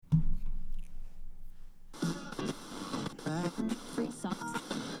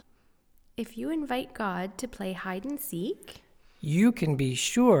you invite God to play hide and seek, you can be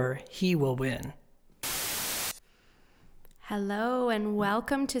sure he will win. Hello and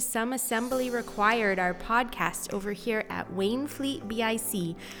welcome to Some Assembly Required, our podcast over here at Wainfleet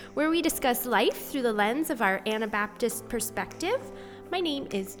BIC, where we discuss life through the lens of our Anabaptist perspective. My name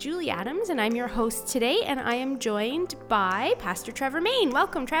is Julie Adams and I'm your host today, and I am joined by Pastor Trevor Main.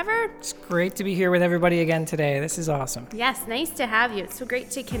 Welcome, Trevor. It's great to be here with everybody again today. This is awesome. Yes, nice to have you. It's so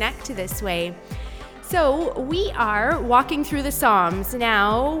great to connect this way. So we are walking through the Psalms.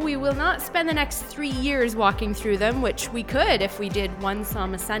 Now, we will not spend the next 3 years walking through them, which we could if we did one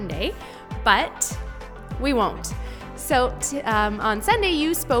Psalm a Sunday, but we won't. So on Sunday,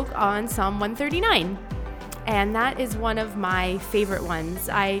 you spoke on Psalm 139, and that is one of my favorite ones.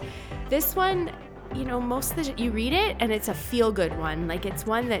 This one, you read it and it's a feel-good one. Like, it's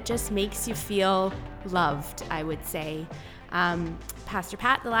one that just makes you feel loved, I would say. Pastor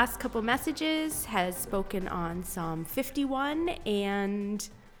Pat, the last couple messages, has spoken on Psalm 51 and,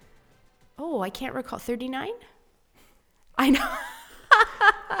 I can't recall, 39? I know.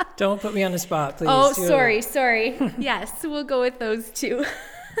 Don't put me on the spot, please. Oh, sorry. Yes, we'll go with those two.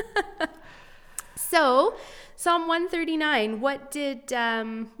 So, Psalm 139, what did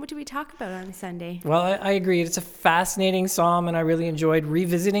we talk about on Sunday? Well, I agree. It's a fascinating psalm, and I really enjoyed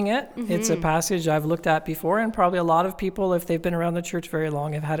revisiting it. Mm-hmm. It's a passage I've looked at before, and probably a lot of people, if they've been around the church very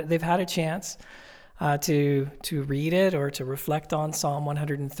long, they've had a chance to read it or to reflect on Psalm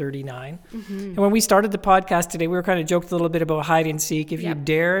 139. Mm-hmm. And when we started the podcast today, we were kind of joked a little bit about hide and seek. If you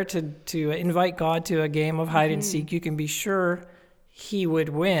dare to invite God to a game of hide and seek, you can be sure he would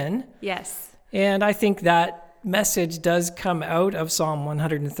win. Yes. And I think that message does come out of Psalm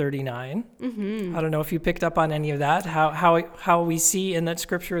 139. Mm-hmm. I don't know if you picked up on any of that, how we see in that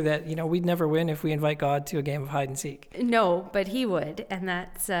scripture that, we'd never win if we invite God to a game of hide and seek. No, but he would. And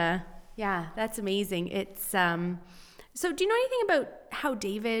that's, that's amazing. It's, so do you know anything about how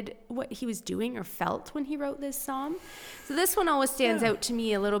David, what he was doing or felt when he wrote this psalm? So this one always stands out to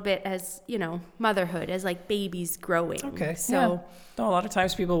me a little bit as, motherhood, as like babies growing. Okay. So a lot of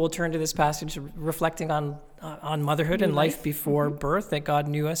times people will turn to this passage reflecting on motherhood and life before birth, that God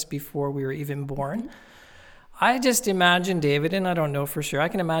knew us before we were even born. Mm-hmm. I just imagine David, and I don't know for sure, I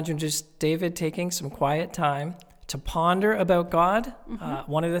can imagine just David taking some quiet time to ponder about God.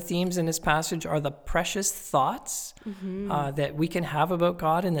 Mm-hmm. One of the themes in this passage are the precious thoughts that we can have about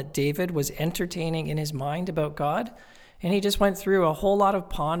God, and that David was entertaining in his mind about God. And he just went through a whole lot of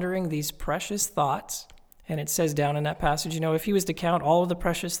pondering these precious thoughts. And it says down in that passage, if he was to count all of the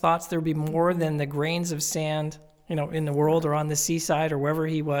precious thoughts, there would be more than the grains of sand, in the world or on the seaside or wherever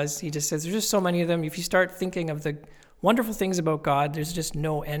he was. He just says there's just so many of them. If you start thinking of the wonderful things about God, there's just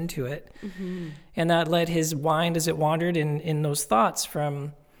no end to it. Mm-hmm. And that led his mind as it wandered in those thoughts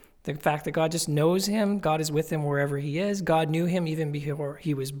from the fact that God just knows him. God is with him wherever he is. God knew him even before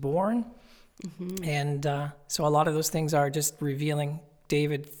he was born. Mm-hmm. And so a lot of those things are just revealing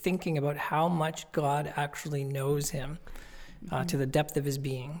David thinking about how much God actually knows him to the depth of his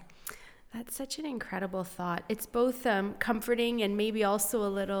being. That's such an incredible thought. It's both comforting and maybe also a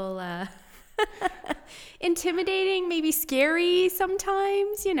little intimidating, maybe scary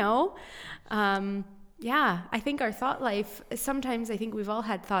sometimes, I think our thought life, sometimes I think we've all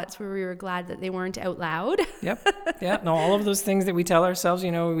had thoughts where we were glad that they weren't out loud. Yep. Yeah. No, all of those things that we tell ourselves,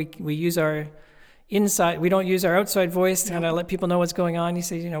 we use our inside, we don't use our outside voice to kind of let people know what's going on. You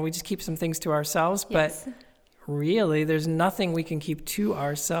say, we just keep some things to ourselves, but really there's nothing we can keep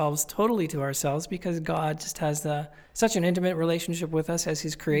totally to ourselves, because God just has such an intimate relationship with us as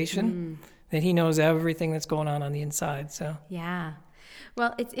his creation that he knows everything that's going on the inside. So yeah.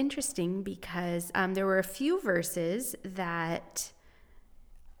 Well, it's interesting because there were a few verses that,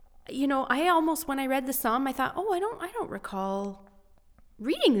 I almost, when I read the psalm, I thought, I don't recall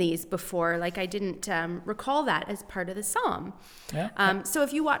reading these before. Like, I didn't recall that as part of the psalm. Yeah. So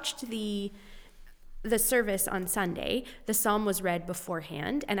if you watched the service on Sunday, the psalm was read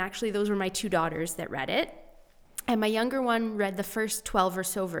beforehand, and actually those were my two daughters that read it. And my younger one read the first 12 or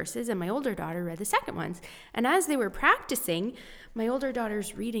so verses, and my older daughter read the second ones. And as they were practicing, my older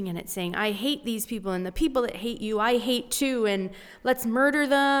daughter's reading and it's saying, I hate these people, and the people that hate you, I hate too, and let's murder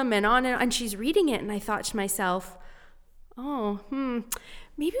them, and on and on. And she's reading it, and I thought to myself, maybe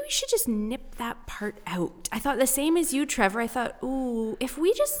we should just nip that part out. I thought the same as you, Trevor. I thought, if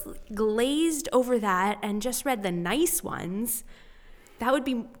we just glazed over that and just read the nice ones, that would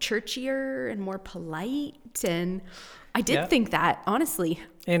be churchier and more polite. And I did think that, honestly.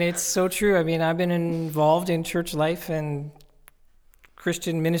 And it's so true. I mean, I've been involved in church life and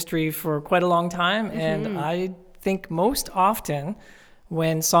Christian ministry for quite a long time. Mm-hmm. And I think most often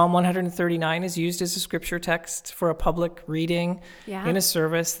when Psalm 139 is used as a scripture text for a public reading in a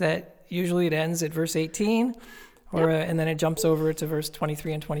service, that usually it ends at verse 18, and then it jumps over to verse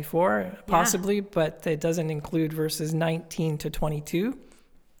 23 and 24, possibly, but it doesn't include verses 19 to 22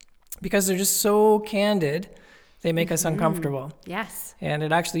 because they're just so candid. They make us uncomfortable. Yes. And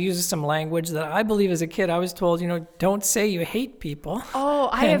it actually uses some language that I believe as a kid, I was told, don't say you hate people. Oh,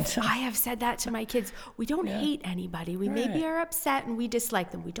 I have said that to my kids. We don't hate anybody. We maybe are upset and we dislike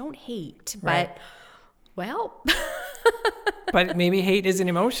them. We don't hate, but well. But maybe hate is an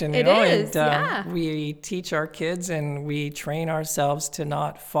emotion, It is, and we teach our kids and we train ourselves to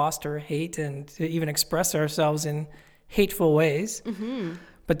not foster hate and to even express ourselves in hateful ways. Mm-hmm.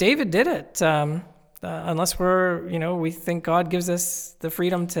 But David did it. Unless we think God gives us the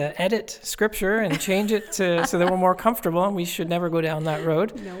freedom to edit scripture and change it so that we're more comfortable, and we should never go down that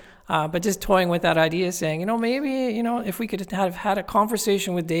road. Nope. But just toying with that idea, saying, maybe, if we could have had a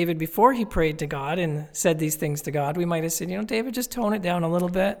conversation with David before he prayed to God and said these things to God, we might have said, David, just tone it down a little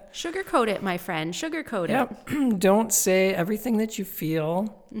bit. Sugarcoat it, my friend. Sugarcoat it. Don't say everything that you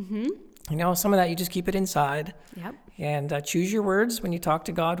feel. Mm-hmm. Some of that you just keep it inside. Yep. And choose your words when you talk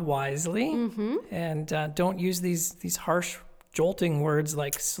to God wisely. Mm-hmm. And don't use these harsh, jolting words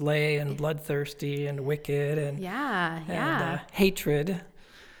like slay and bloodthirsty and wicked and hatred.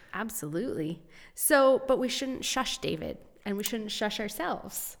 Absolutely. So, but we shouldn't shush David, and we shouldn't shush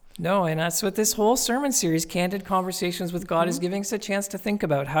ourselves. No, and that's what this whole sermon series, Candid Conversations with God, is giving us a chance to think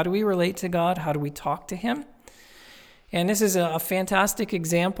about. How do we relate to God? How do we talk to him? And this is a fantastic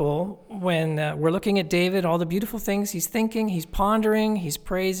example when we're looking at David, all the beautiful things he's thinking, he's pondering, he's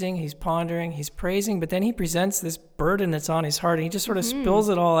praising, he's pondering, he's praising, but then he presents this burden that's on his heart, and he just sort of spills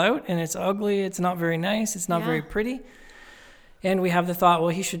it all out, and it's ugly, it's not very nice, it's not very pretty. And we have the thought, well,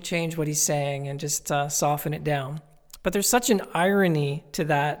 he should change what he's saying and just soften it down. But there's such an irony to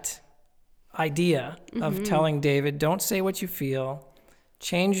that idea of telling David, don't say what you feel,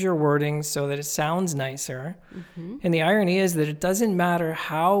 change your wording so that it sounds nicer. Mm-hmm. And the irony is that it doesn't matter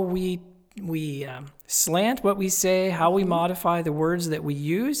how we slant what we say, how we modify the words that we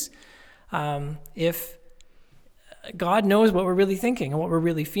use, if God knows what we're really thinking and what we're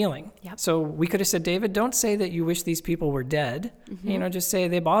really feeling. Yep. So we could have said, David, don't say that you wish these people were dead. Mm-hmm. Just say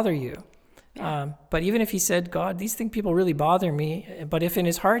they bother you. Yeah. But even if he said, God, these people really bother me, but if in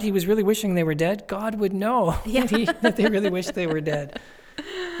his heart he was really wishing they were dead, God would know that they really wish they were dead.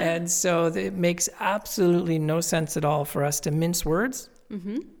 And so it makes absolutely no sense at all for us to mince words.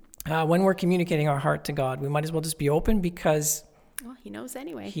 Mm-hmm. When we're communicating our heart to God, we might as well just be open because... Well, he knows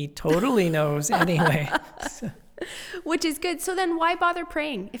anyway. He totally knows anyway. Which is good. So then why bother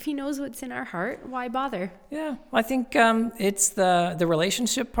praying? If he knows what's in our heart, why bother? Yeah, I think it's the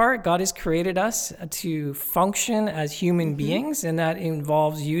relationship part. God has created us to function as human beings, and that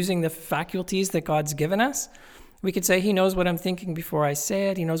involves using the faculties that God's given us. We could say he knows what I'm thinking before I say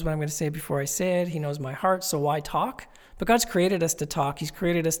it. He knows what I'm going to say before I say it. He knows my heart, so why talk? But God's created us to talk. He's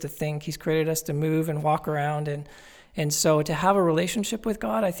created us to think. He's created us to move and walk around. And so to have a relationship with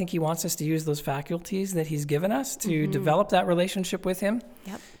God, I think he wants us to use those faculties that he's given us to develop that relationship with him.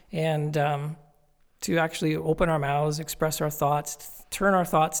 Yep. And to actually open our mouths, express our thoughts, turn our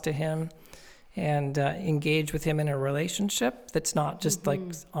thoughts to him, and engage with him in a relationship that's not just like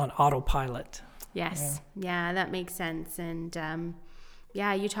on autopilot. Yes. Yeah, that makes sense. And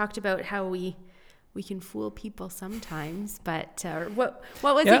you talked about how we can fool people sometimes, but what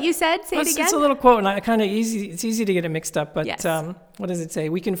was it you said? Say it again. It's a little quote, and it's easy to get it mixed up, but yes. What does it say?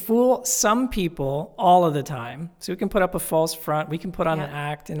 We can fool some people all of the time. So we can put up a false front, we can put on an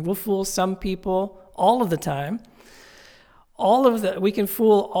act, and we'll fool some people all of the time. We can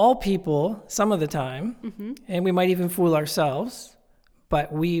fool all people some of the time, and we might even fool ourselves,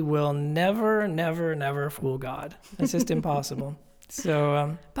 but we will never, never, never fool God. It's just impossible.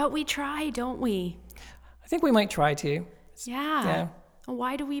 So, but we try, don't we? I think we might try to. Yeah.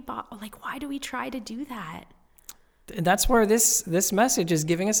 Why do we try to do that? And that's where this message is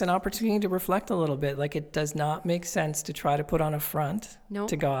giving us an opportunity to reflect a little bit. Like, it does not make sense to try to put on a front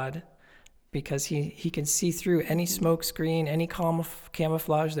to God, because he can see through any smoke screen, any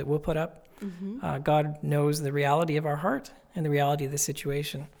camouflage that we'll put up. God knows the reality of our heart and the reality of the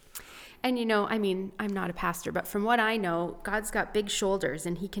situation. And I'm not a pastor, but from what I know, God's got big shoulders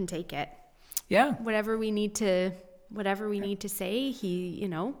and he can take it. Yeah. Whatever we need to say, he,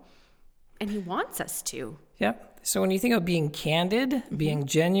 and he wants us to. Yeah. So when you think of being candid, being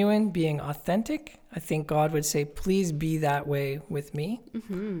genuine, being authentic, I think God would say, please be that way with me.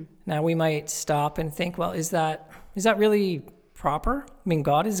 Now we might stop and think, well, is that really proper? I mean,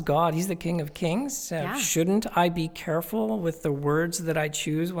 God is God. He's the King of Kings. Shouldn't I be careful with the words that I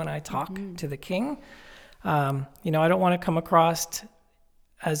choose when I talk to the King? I don't want to come across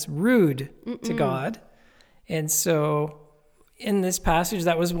as rude to God. And so in this passage,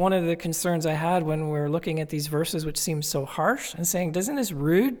 that was one of the concerns I had when we were looking at these verses, which seem so harsh, and saying, doesn't this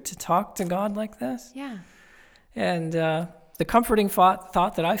rude to talk to God like this? Yeah. And the comforting thought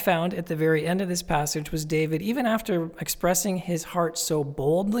that I found at the very end of this passage was David, even after expressing his heart so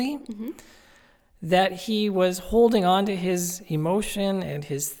boldly, that he was holding on to his emotion and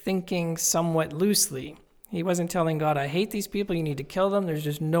his thinking somewhat loosely. He wasn't telling God, I hate these people, you need to kill them, there's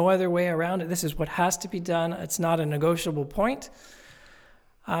just no other way around it, this is what has to be done, it's not a negotiable point.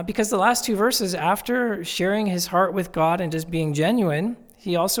 Because the last two verses, after sharing his heart with God and just being genuine,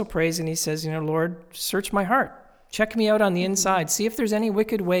 he also prays and he says, Lord, search my heart. Check me out on the inside. See if there's any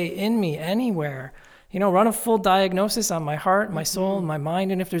wicked way in me anywhere. Run a full diagnosis on my heart, my soul, my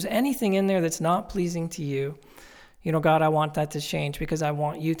mind. And if there's anything in there that's not pleasing to you, God, I want that to change because I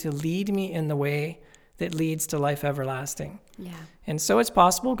want you to lead me in the way that leads to life everlasting. Yeah. And so it's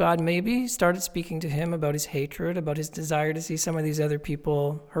possible God maybe started speaking to him about his hatred, about his desire to see some of these other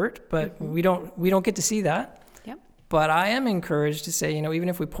people hurt, but we don't get to see that. Yep. But I am encouraged to say, even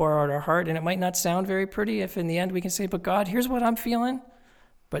if we pour out our heart, and it might not sound very pretty, if in the end we can say, but God, here's what I'm feeling,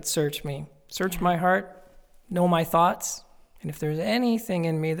 but search me. Search my heart, know my thoughts, and if there's anything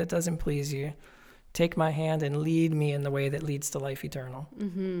in me that doesn't please you, take my hand and lead me in the way that leads to life eternal.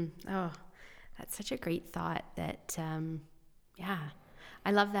 Oh, that's such a great thought that,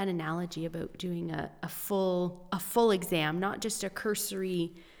 I love that analogy about doing a full exam, not just a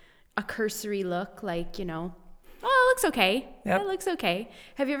cursory look like, oh, it looks okay. Yep. It looks okay.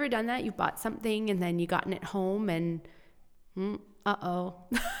 Have you ever done that? You bought something and then you gotten it home and,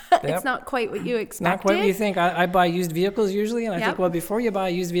 it's not quite what you expected. Not quite what you think. I buy used vehicles usually, and I think, well, before you buy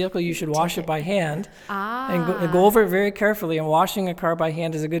a used vehicle, you should wash it by hand and go over it very carefully. And washing a car by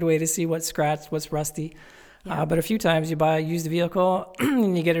hand is a good way to see what's scratched, what's rusty. Yeah. But a few times you buy a used vehicle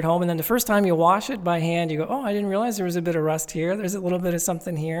and you get it home, and then the first time you wash it by hand, you go, oh, I didn't realize there was a bit of rust here. There's a little bit of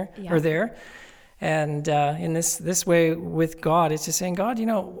something here or there. And in this way with God, it's just saying, God,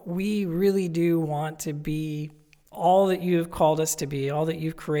 we really do want to be all that you have called us to be, all that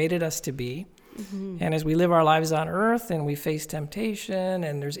you've created us to be. And as we live our lives on earth and we face temptation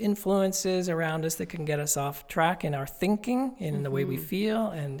and there's influences around us that can get us off track in our thinking, in the way we feel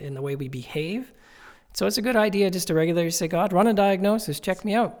and in the way we behave. So it's a good idea just to regularly say, God, run a diagnosis, check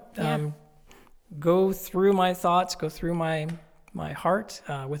me out. Go through my thoughts, go through my heart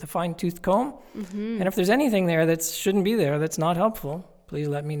with a fine-tooth comb. And if there's anything there that shouldn't be there, that's not helpful, please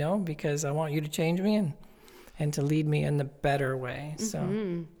let me know, because I want you to change me and to lead me in the better way.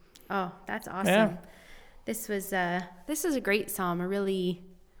 So, oh, that's awesome. Yeah. This was a great psalm. I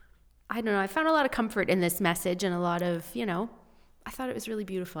found a lot of comfort in this message and a lot of, I thought it was really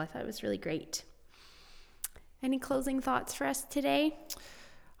beautiful. I thought it was really great. Any closing thoughts for us today?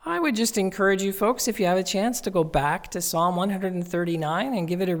 I would just encourage you folks, if you have a chance, to go back to Psalm 139 and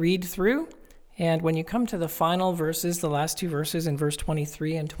give it a read through. And when you come to the final verses, the last two verses in verse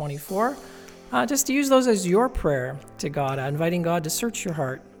 23 and 24, just to use those as your prayer to God, inviting God to search your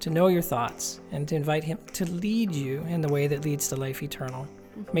heart, to know your thoughts, and to invite him to lead you in the way that leads to life eternal.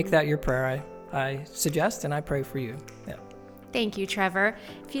 Make that your prayer, I suggest, and I pray for you. Yeah. Thank you, Trevor.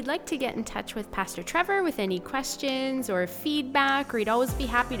 If you'd like to get in touch with Pastor Trevor with any questions or feedback, or he'd always be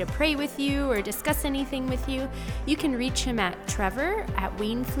happy to pray with you or discuss anything with you, you can reach him at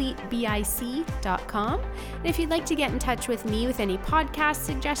trevor@waynefleetbic.com. And if you'd like to get in touch with me with any podcast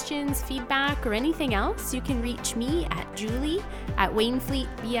suggestions, feedback, or anything else, you can reach me at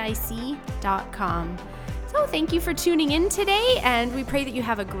julie@waynefleetbic.com. So thank you for tuning in today, and we pray that you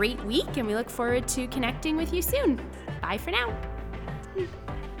have a great week, and we look forward to connecting with you soon. Bye for now.